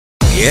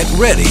Get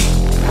ready,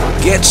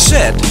 get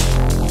set,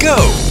 go!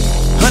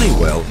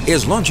 Honeywell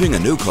is launching a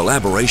new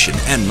collaboration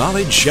and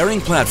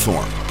knowledge-sharing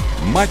platform,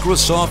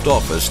 Microsoft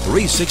Office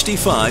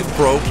 365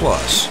 Pro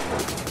Plus.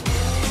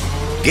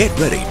 Get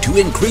ready to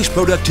increase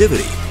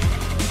productivity,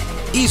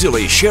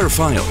 easily share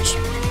files,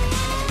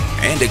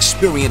 and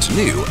experience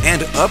new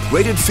and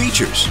upgraded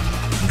features.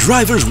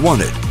 Drivers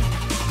want it.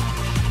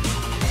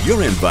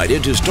 You're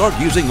invited to start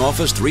using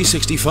Office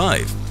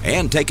 365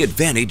 and take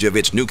advantage of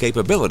its new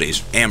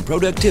capabilities and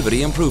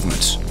productivity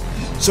improvements.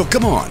 So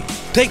come on,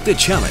 take the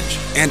challenge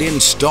and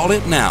install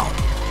it now.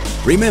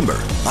 Remember,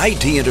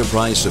 IT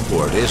Enterprise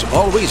Support is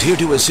always here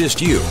to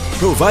assist you,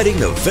 providing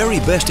the very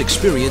best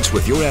experience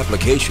with your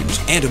applications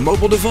and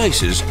mobile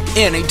devices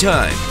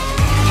anytime.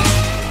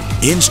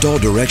 Install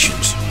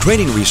directions,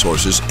 training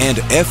resources, and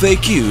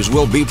FAQs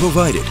will be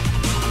provided.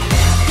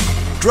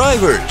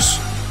 Drivers,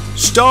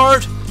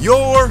 start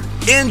your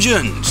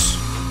engines!